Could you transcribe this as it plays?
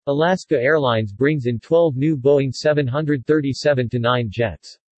Alaska Airlines brings in 12 new Boeing 737-9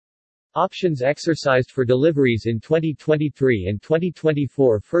 jets. Options exercised for deliveries in 2023 and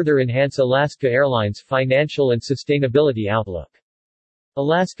 2024 further enhance Alaska Airlines' financial and sustainability outlook.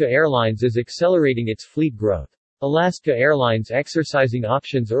 Alaska Airlines is accelerating its fleet growth. Alaska Airlines exercising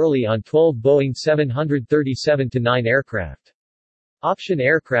options early on 12 Boeing 737-9 aircraft. Option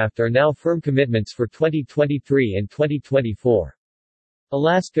aircraft are now firm commitments for 2023 and 2024.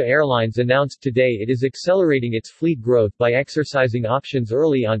 Alaska Airlines announced today it is accelerating its fleet growth by exercising options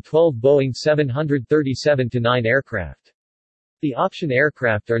early on 12 Boeing 737-9 aircraft. The option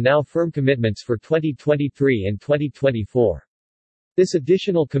aircraft are now firm commitments for 2023 and 2024. This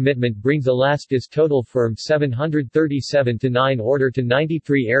additional commitment brings Alaska's total firm 737-9 order to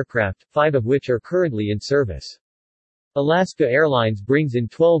 93 aircraft, 5 of which are currently in service. Alaska Airlines brings in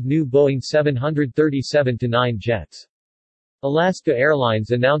 12 new Boeing 737-9 jets. Alaska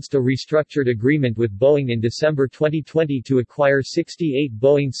Airlines announced a restructured agreement with Boeing in December 2020 to acquire 68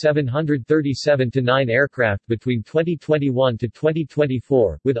 Boeing 737-9 aircraft between 2021 to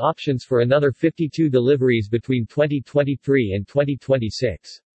 2024, with options for another 52 deliveries between 2023 and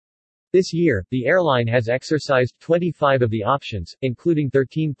 2026. This year, the airline has exercised 25 of the options, including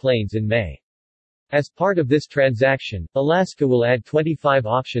 13 planes in May. As part of this transaction, Alaska will add 25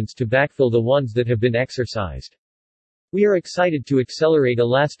 options to backfill the ones that have been exercised. We are excited to accelerate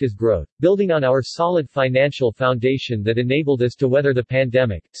Alaska's growth, building on our solid financial foundation that enabled us to weather the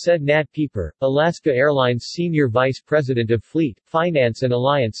pandemic, said Nat Pieper, Alaska Airlines Senior Vice President of Fleet, Finance and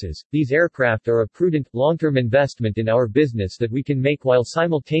Alliances. These aircraft are a prudent, long-term investment in our business that we can make while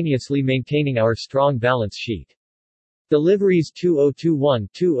simultaneously maintaining our strong balance sheet. Deliveries 2021,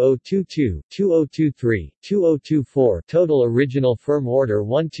 2022, 2023, 2024. Total original firm order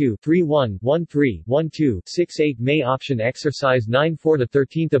 1231, 13, 12, 68 May. Option exercise 9-4 to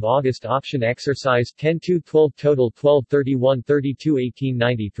 13th of August. Option exercise 10-12. Total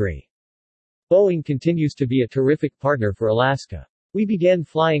 12-31-32-1893. Boeing continues to be a terrific partner for Alaska. We began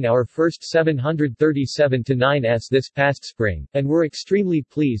flying our first 737-9s this past spring, and we're extremely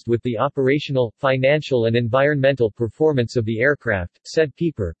pleased with the operational, financial and environmental performance of the aircraft, said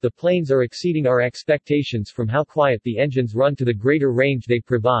Pieper. The planes are exceeding our expectations from how quiet the engines run to the greater range they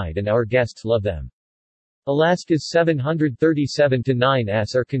provide, and our guests love them. Alaska's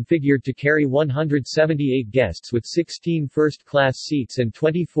 737-9s are configured to carry 178 guests with 16 first-class seats and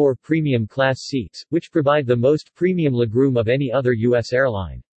 24 premium-class seats, which provide the most premium legroom of any other U.S.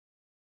 airline.